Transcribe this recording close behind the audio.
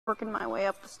working my way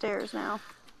up the stairs now.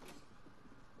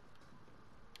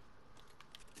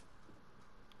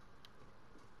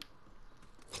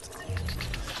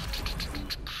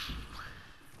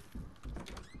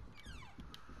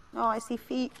 Oh, I see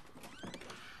feet.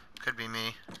 Could be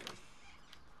me.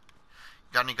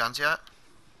 Got any guns yet?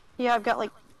 Yeah, I've got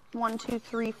like 1, 2,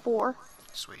 3, 4.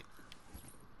 Sweet.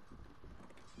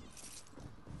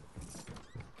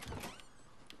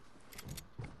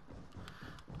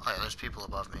 Oh yeah, there's people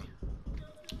above me.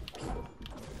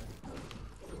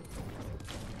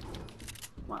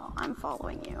 Well, I'm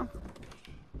following you.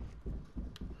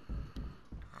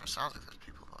 It sounds like there's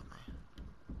people above me.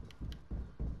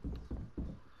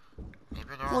 Maybe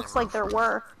they're on Looks the like roof. there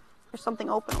were. There's something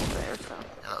open over there, so.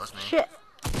 Yeah, that was me. Shit!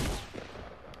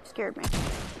 Scared me.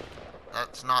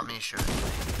 That's not me shooting.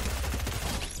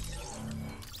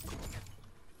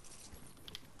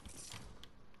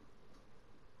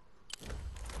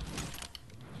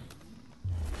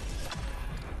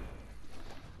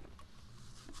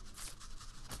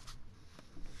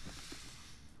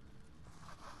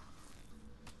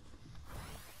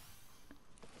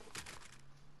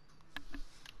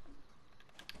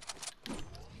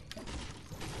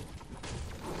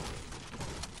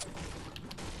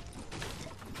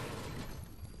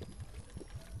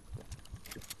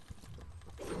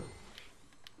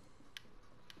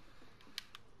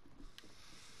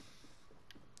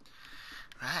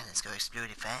 Right, let's go explore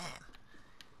the farm.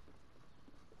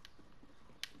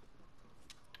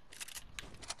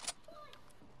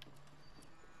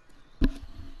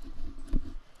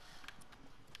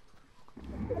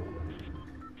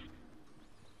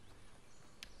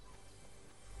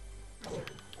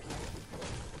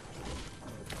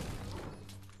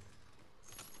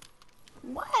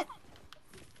 What?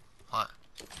 What?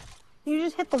 You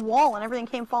just hit the wall and everything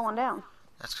came falling down.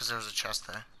 That's because there was a chest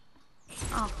there.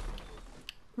 Oh.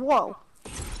 Whoa.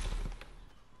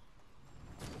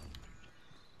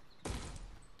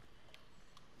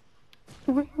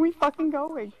 Where are we fucking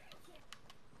going?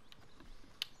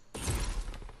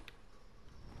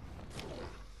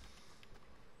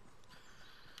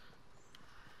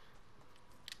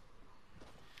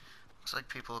 Looks like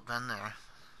people have been there.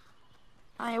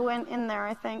 I went in there,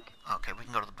 I think. Okay, we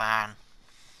can go to the barn.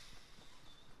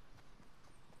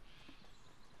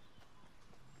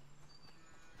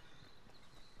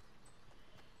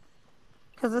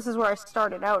 Because this is where I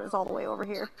started out, is all the way over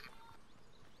here.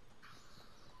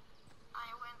 I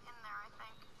went in there, I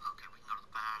think. Okay, we can go to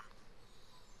the barn.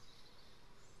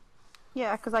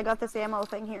 Yeah, because I got this ammo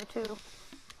thing here, too.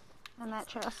 And that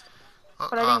chest. Oh,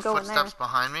 But I didn't go in there. footsteps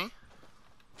behind me.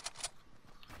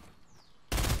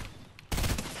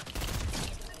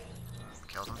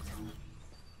 Killed him.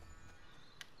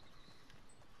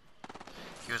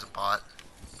 He was a bot.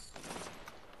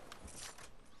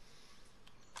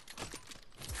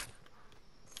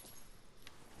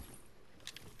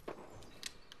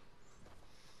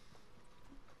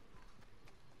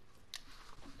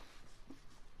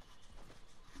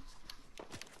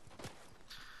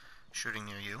 Shooting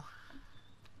near you.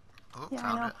 Oh, Yeah, I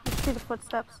found know. it. I see the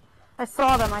footsteps. I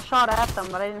saw them. I shot at them,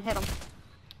 but I didn't hit them.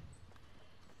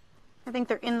 I think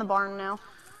they're in the barn now.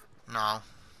 No.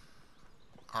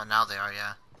 Oh, now they are,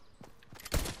 yeah.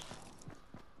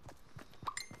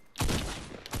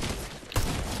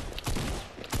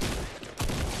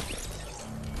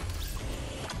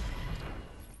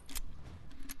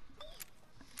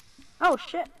 Oh,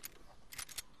 shit.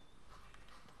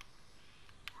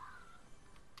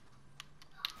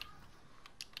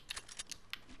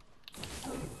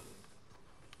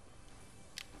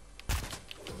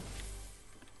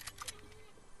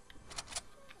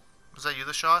 Was that you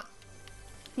that shot?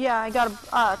 Yeah, I got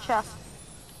a chest.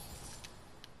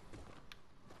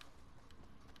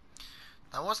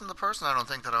 That wasn't the person I don't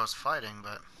think that I was fighting,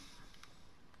 but...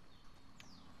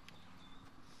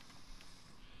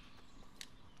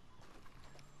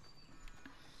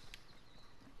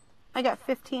 I got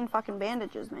 15 fucking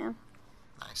bandages, man.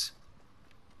 Nice.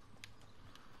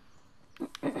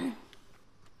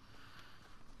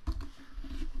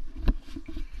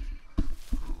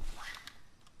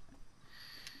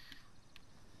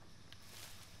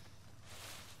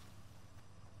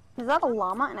 Is that a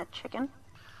llama and a chicken?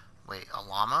 Wait, a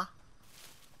llama?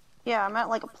 Yeah, I meant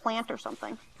like a plant or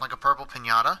something. Like a purple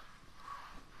piñata?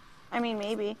 I mean,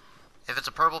 maybe. If it's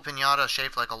a purple piñata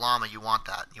shaped like a llama, you want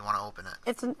that. You want to open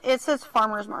it. It says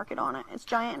farmer's market on it. It's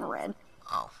giant and red.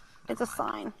 Oh. It's a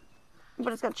sign.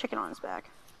 But it's got a chicken on its back.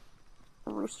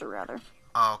 A rooster, rather.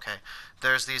 Oh, okay.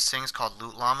 There's these things called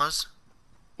loot llamas.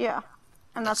 Yeah.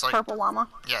 And that's It's like- purple llama.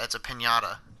 Yeah, it's a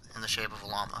piñata in the shape of a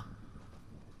llama.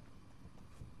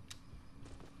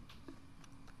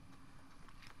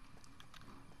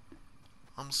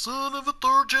 I'm son of a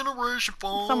third generation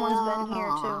farmer. Someone's been here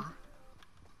too.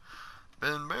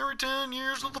 Been married 10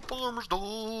 years with the farmer's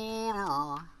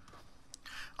daughter.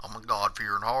 I'm a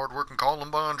God-fearing, hard-working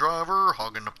Columbine driver,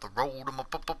 hogging up the road in my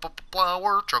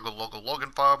plower, chug-a-lug-a-lugging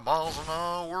 5 miles an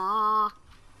hour.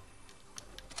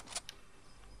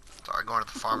 Sorry, going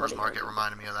to the farmer's market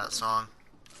reminded me of that song.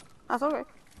 That's okay.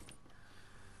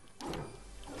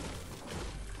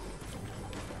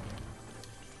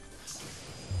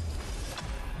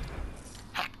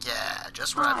 Heck yeah,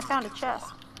 just Oh, right. I found a chest.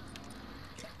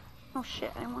 Oh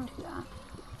shit, I didn't want to do that.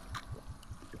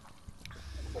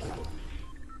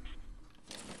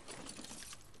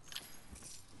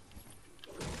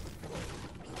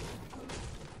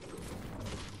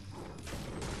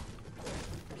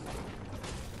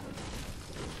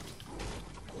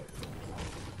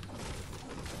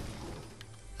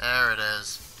 There it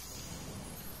is.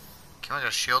 Can I get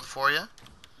a shield for you?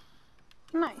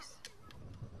 Nice.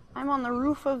 I'm on the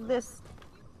roof of this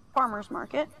farmer's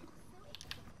market.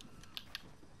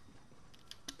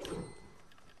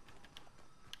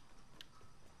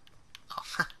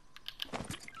 Oh.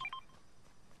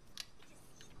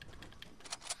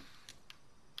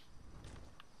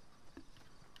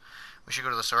 We should go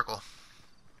to the circle.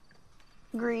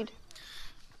 Agreed.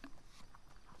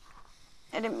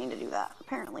 I didn't mean to do that.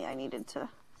 Apparently I needed to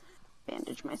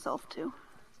bandage myself too.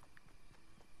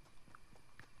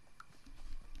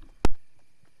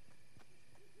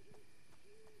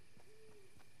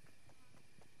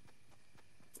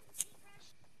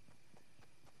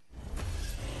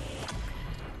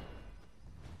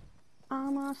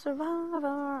 I'm a survivor,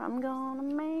 I'm gonna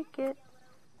make it.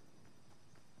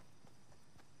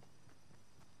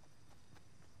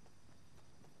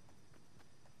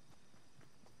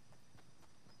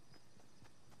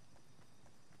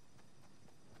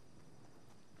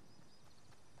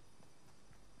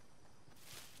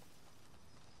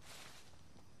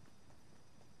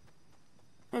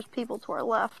 There's people to our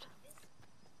left.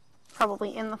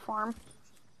 Probably in the farm.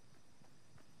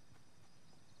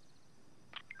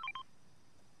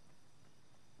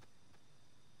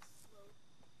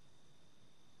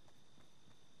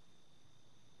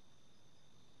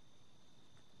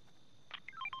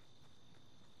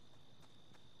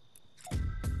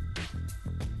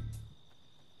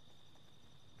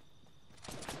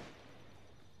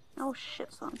 Oh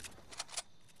shit, son.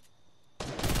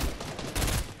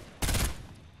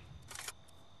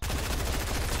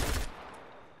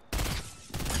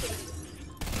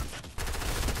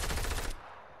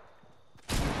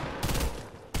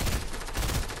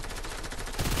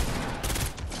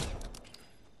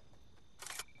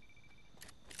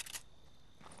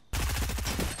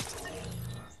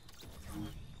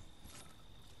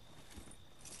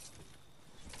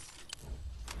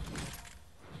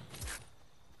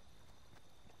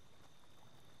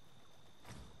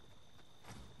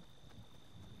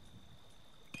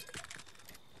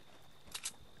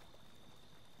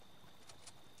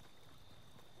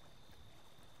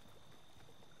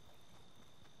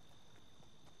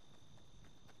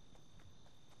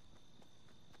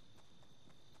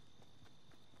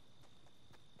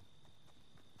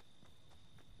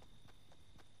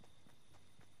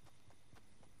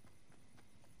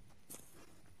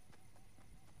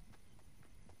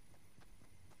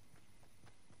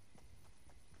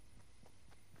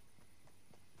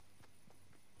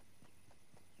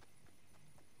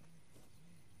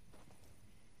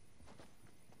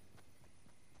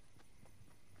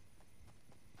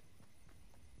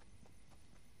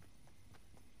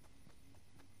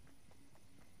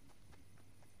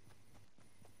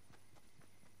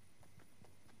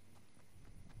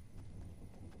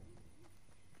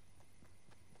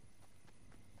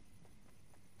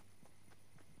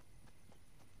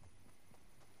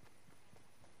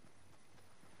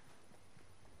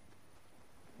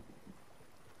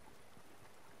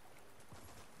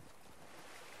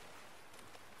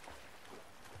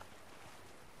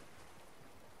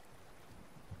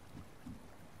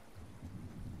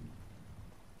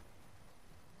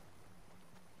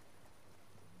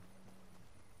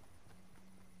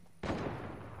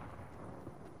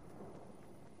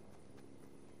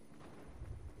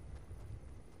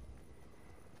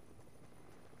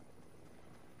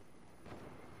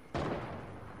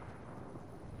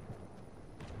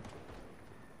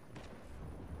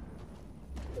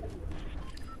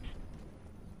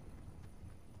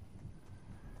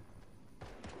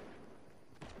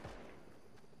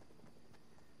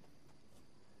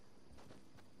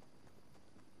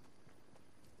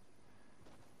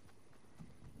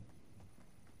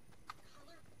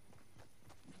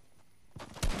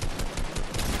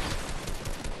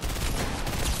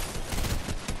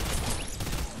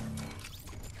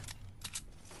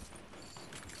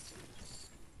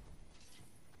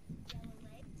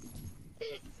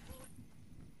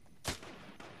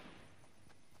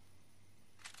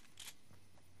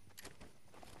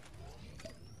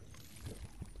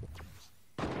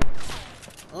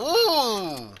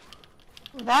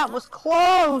 That was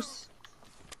close.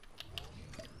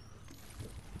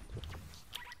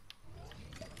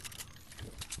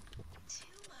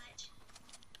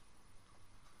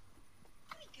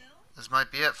 This might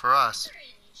be it for us.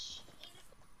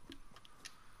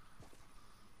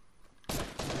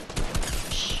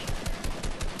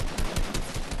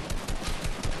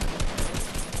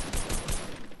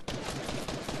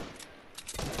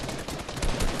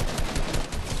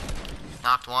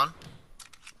 Knocked one.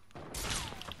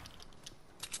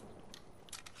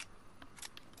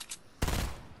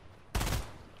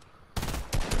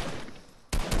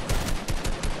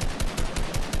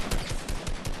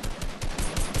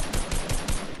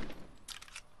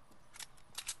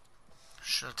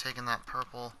 Should have taken that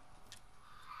purple.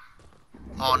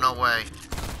 Oh, no way.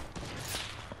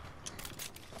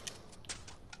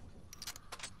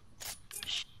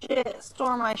 Shit,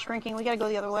 storm eye shrinking. We gotta go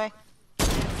the other way.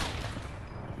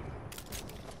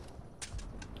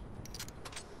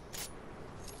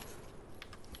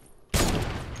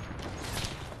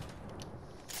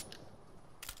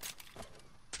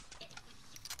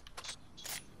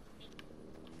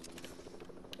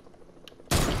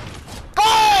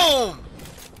 Boom!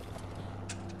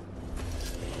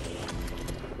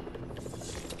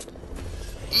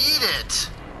 Eat it!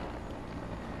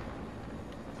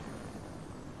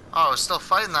 Oh, I was still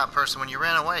fighting that person when you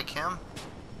ran away, Kim.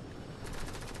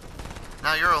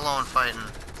 Now you're alone fighting.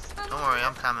 Don't worry,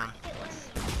 I'm coming.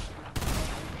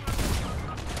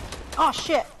 Oh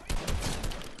shit.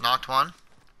 Knocked one.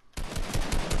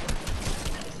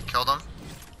 Killed him.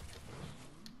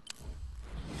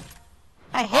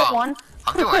 I hit Wow, one.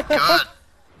 I'm doing good.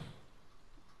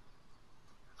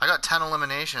 I got 10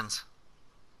 eliminations.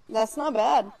 That's not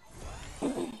bad.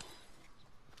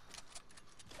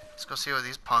 Let's go see what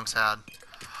these punks had.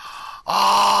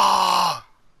 Oh!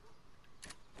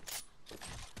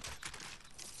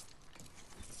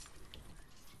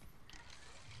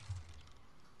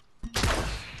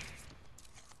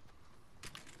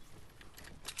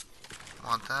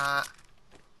 Want that.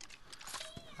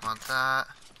 Want that.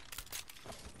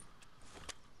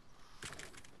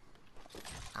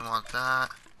 I want that.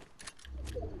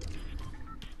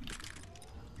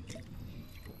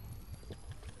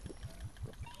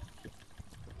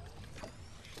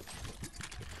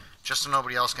 Just so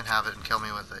nobody else can have it and kill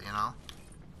me with it, you know?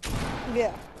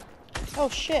 Yeah. Oh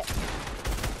shit.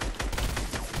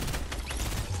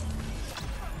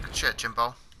 Good shit,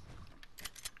 Jimbo.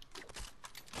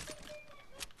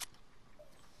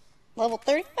 Level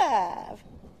 35.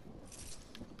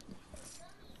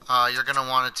 You're gonna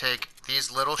want to take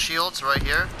these little shields right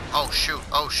here. Oh shoot,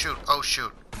 oh shoot, oh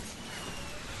shoot.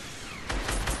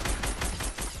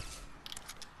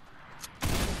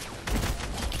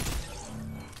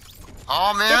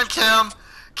 Oh man, Kim!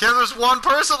 Kim, there's one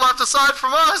person left aside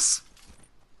from us!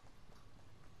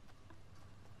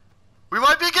 We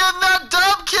might be getting that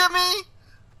dub, Kimmy!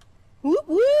 Whoop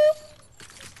whoop.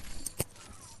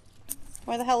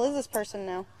 Where the hell is this person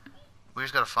now? We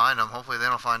just gotta find them. Hopefully they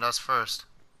don't find us first.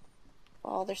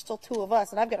 Oh, there's still two of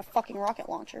us, and I've got a fucking rocket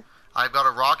launcher. I've got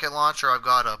a rocket launcher, I've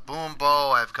got a boom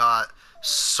bow, I've got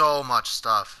so much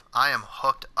stuff. I am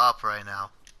hooked up right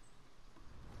now.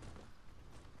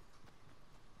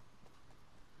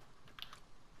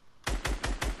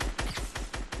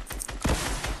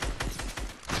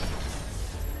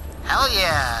 Hell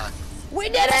yeah! We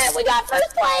did it! We got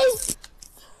first place!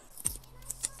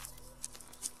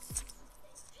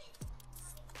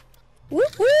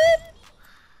 Whoop whoop!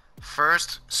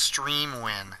 First stream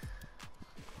win.